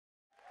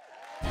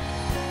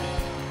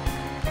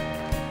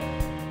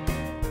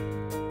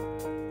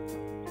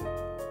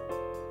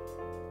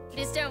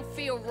This don't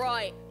feel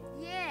right.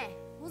 Yeah.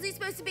 Was he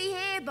supposed to be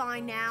here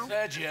by now?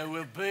 Sergio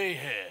will be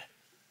here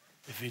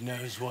if he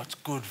knows what's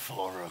good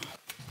for him.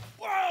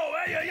 Whoa,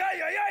 hey,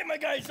 my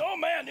guys. Oh,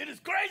 man, it is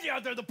crazy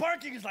out there. The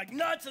parking is like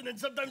nuts, and then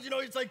sometimes, you know,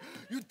 it's like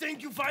you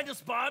think you find a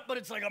spot, but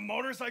it's like a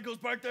motorcycle's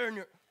parked there, and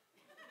you're...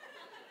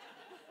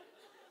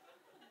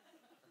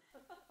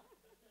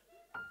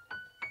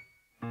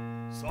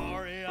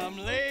 Sorry, I'm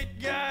late,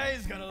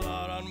 guys. Got a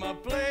lot on my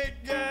plate,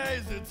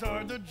 guys. It's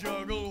hard to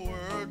juggle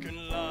work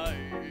and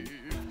life.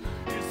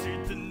 You see,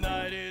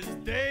 tonight is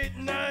date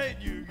night.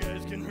 You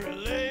guys can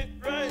relate,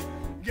 right?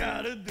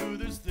 Gotta do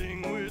this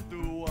thing with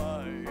the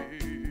wife.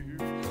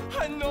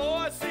 I know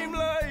I seem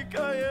like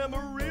I am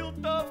a real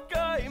tough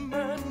guy,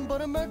 man,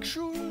 but I'm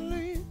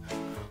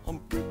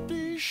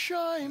pretty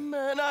shy,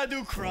 man. I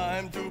do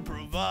crime to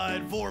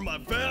provide for my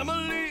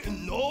family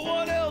and no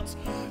one else.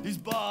 These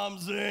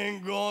bombs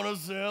ain't gonna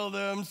sell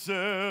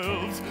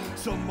themselves.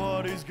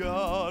 Somebody's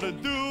gotta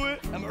do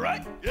it. Am I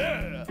right?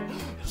 Yeah.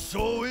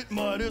 So it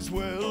might as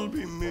well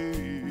be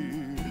me.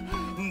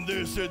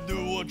 They said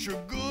do what you're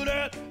good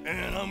at,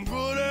 and I'm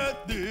good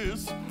at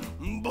this,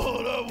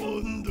 but I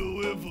wouldn't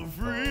do it for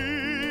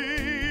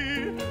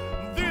free.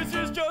 This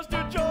is just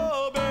a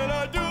job, and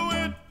I do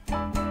it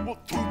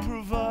to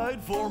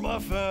provide for my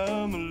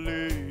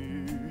family,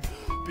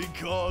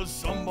 because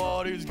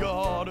somebody's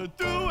gotta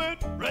do it,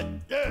 right?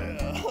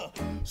 Yeah.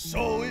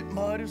 So it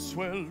might as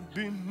well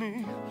be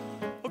me.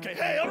 Okay,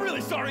 hey, I'm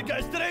really sorry,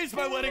 guys. Today's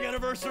my wedding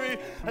anniversary.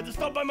 I had to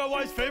stop by my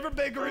wife's favorite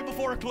bakery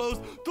before it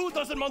closed. 2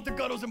 dozen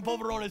mantecados and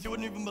polverones. You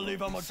wouldn't even believe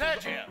how much...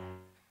 Sergio,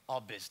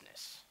 our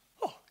business.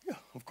 Oh, yeah,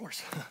 of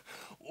course.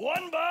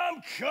 One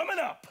bomb coming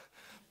up.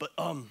 But,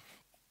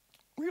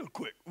 real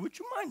quick, would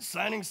you mind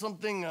signing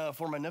something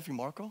for my nephew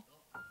Marco?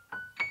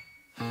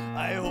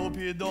 I hope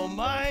you don't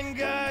mind,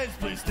 guys.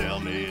 Please tell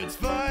me it's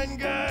fine,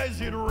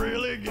 guys. You'd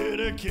really get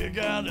a kick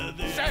out of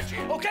this.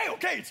 Sergio!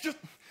 Okay, it's just...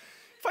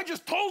 If I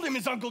just told him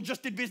his uncle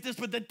just did business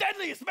with the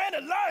deadliest man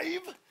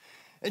alive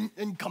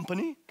and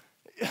company,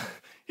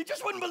 he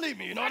just wouldn't believe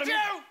me, you know what I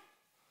mean?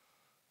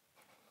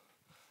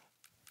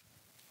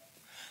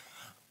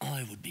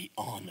 I would be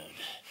honored.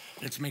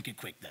 Let's make it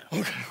quick, though.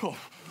 Okay. Oh.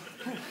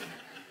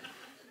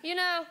 You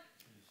know,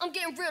 I'm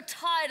getting real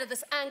tired of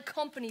this and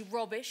company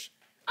rubbish.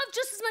 I've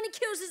just as many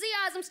kills as he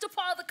has. I'm still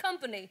part of the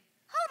company.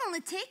 Hold on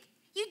a tick.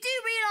 You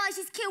do realise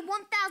he's killed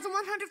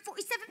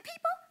 1,147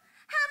 people?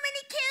 How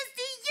many kills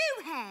do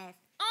you have?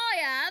 I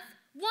have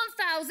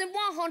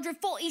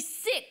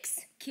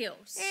 1,146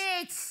 kills.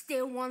 It's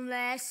still one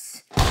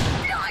less.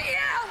 Not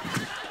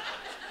you!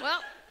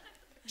 Well,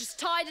 just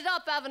tied it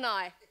up, haven't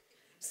I?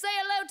 Say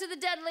hello to the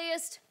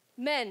deadliest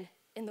men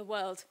in the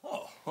world.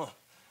 Oh, huh.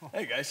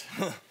 Hey, guys.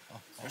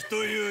 There's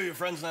 2 of you, your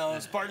friends now,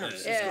 as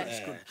partners. Yeah. It's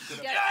good.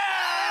 Yeah.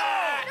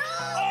 Yeah! No!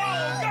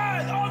 Oh,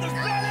 God! Oh, there's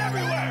blood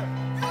everywhere!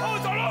 Oh,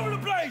 it's all over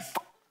the place!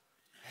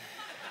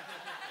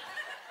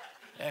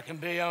 There can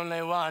be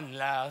only one,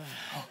 love.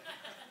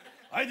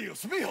 Ay,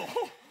 Dios mío.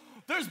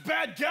 There's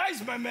bad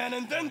guys, my man,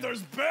 and then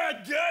there's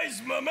bad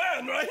guys, my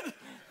man, right?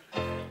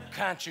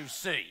 Can't you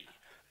see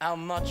how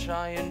much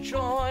I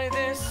enjoy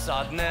this?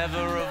 I'd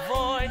never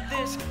avoid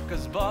this,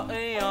 'cause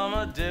buddy, I'm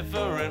a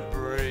different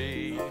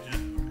breed.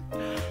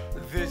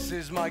 This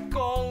is my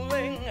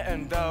calling,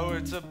 and though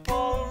it's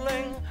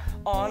appalling,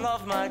 I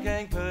love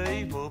making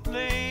people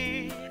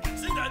bleed.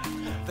 See that?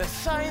 They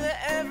say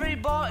that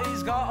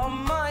everybody's gotta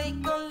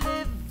make a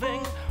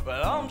living.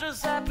 Well, I'm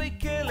just happy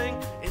killing.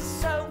 It's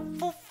so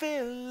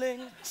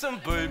fulfilling.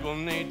 Some people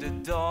need to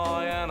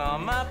die, and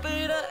I'm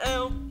happy to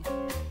help.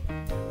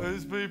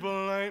 These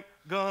people ain't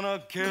gonna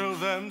kill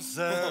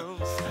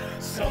themselves.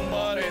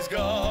 Somebody's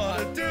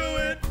gotta do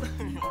it.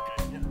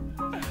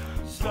 Okay.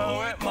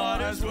 So it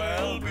might as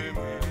well be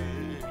me.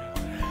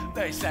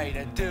 They say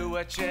to do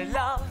what you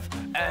love,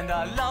 and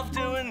I love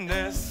doing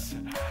this.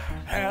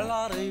 Hell,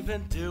 I'd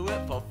even do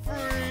it for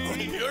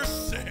free. You're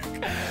sick.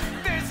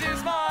 This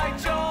is my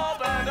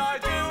job, and I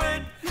do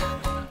it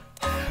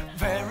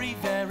very,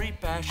 very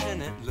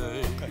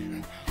passionately.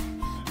 Okay.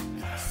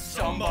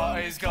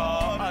 Somebody's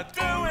gotta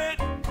do it,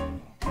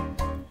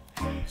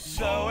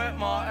 so it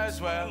might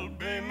as well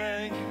be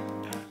me.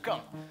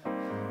 Come.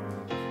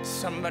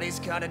 Somebody's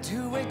gotta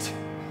do it.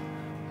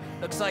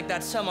 Looks like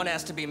that someone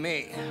has to be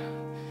me.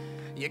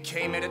 You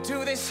came here to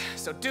do this,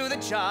 so do the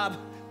job.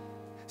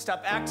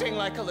 Stop acting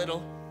like a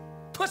little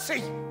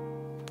pussy.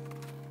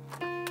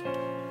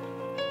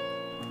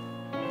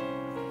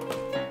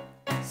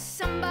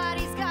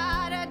 Somebody's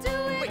gotta do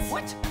it. Wait,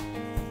 what?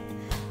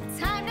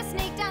 Time to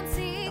sneak down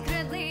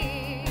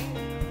secretly.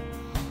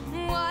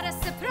 What a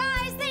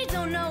surprise, they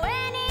don't know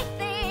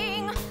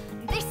anything.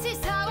 This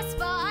is how a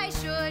spy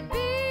should be.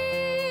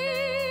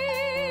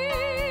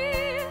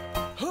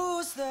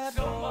 Who's that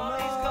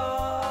Somebody's woman?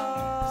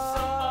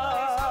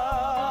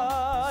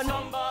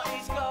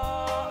 Somebody's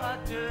gotta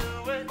do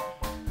it.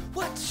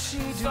 What's she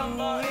doing?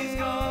 Somebody's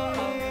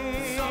gotta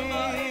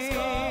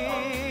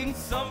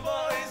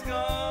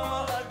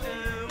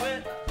do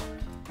it.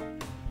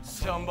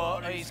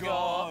 Somebody's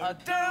gotta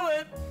do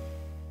it.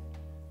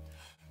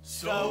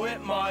 so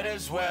it might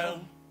as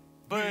well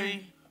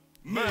be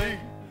me.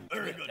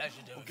 Very good.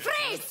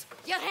 Freeze!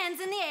 Your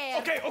hands in the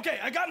air. Okay,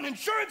 I got an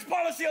insurance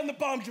policy on the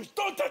bomb juice.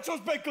 Don't touch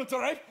those baked goods, all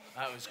right?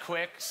 That was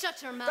quick.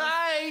 Shut your mouth.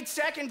 I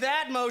second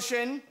that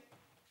motion.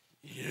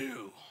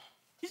 You.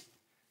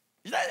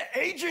 Is that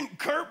Agent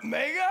Curt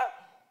Mega?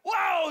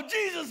 Wow,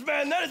 Jesus,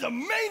 man, that is a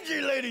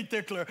mangy lady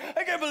tickler.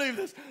 I can't believe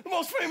this. The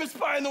most famous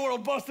spy in the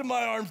world busted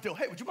my arms deal.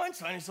 Hey, would you mind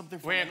signing something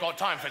for me? We ain't got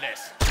time for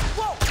this.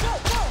 Whoa!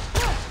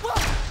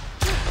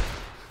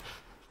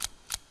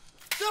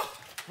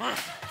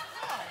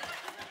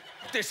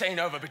 This ain't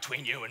over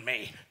between you and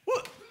me.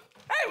 What?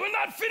 Hey, we're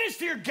not finished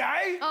here,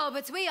 guy. Oh,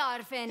 but we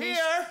are finished.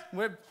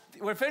 Here,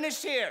 we're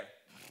finished here.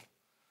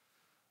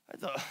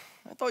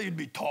 I thought you'd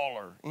be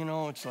taller. You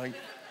know, it's like,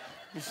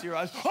 you see your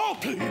eyes. Oh,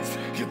 please,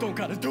 you don't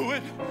gotta do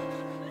it.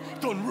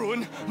 Don't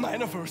ruin my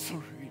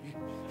anniversary.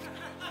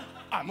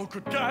 I'm a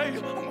good guy.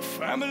 I'm a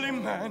family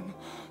man.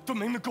 Don't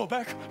make me go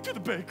back to the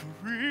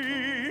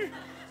bakery.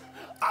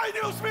 Ay,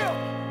 Dios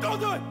mío, don't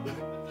do it.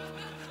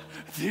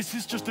 This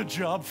is just a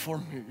job for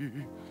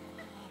me.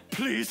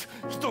 Please,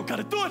 you don't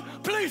gotta do it.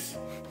 Please,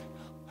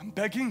 I'm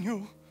begging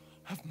you,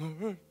 have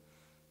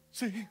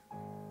mercy.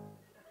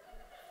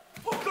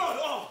 Oh, God,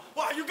 oh,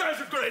 wow, you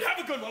guys are great. Have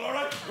a good one, all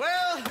right?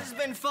 Well, this has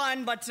been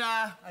fun, but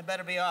I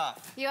better be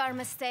off. You are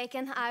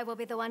mistaken. I will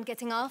be the one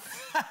getting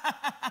off.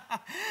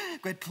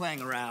 Quit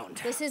playing around.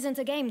 This isn't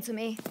a game to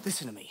me.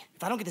 Listen to me.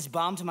 If I don't get this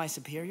bomb to my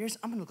superiors,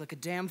 I'm gonna look like a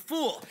damn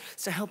fool.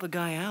 So help a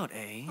guy out,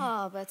 eh?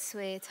 Oh, but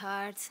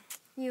sweetheart,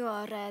 you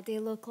already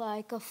look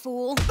like a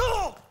fool.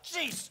 Oh,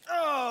 jeez.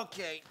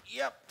 Okay,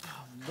 yep.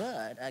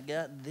 But I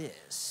got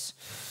this.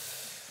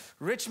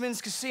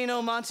 Richmond's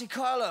Casino, Monte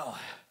Carlo.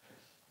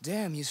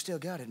 Damn, you still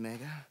got it,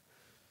 Mega.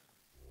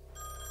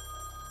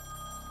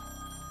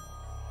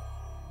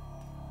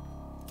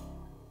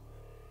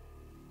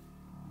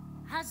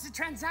 Has the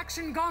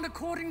transaction gone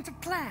according to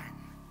plan?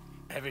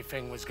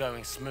 Everything was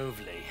going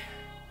smoothly,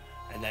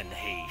 and then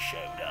he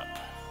showed up.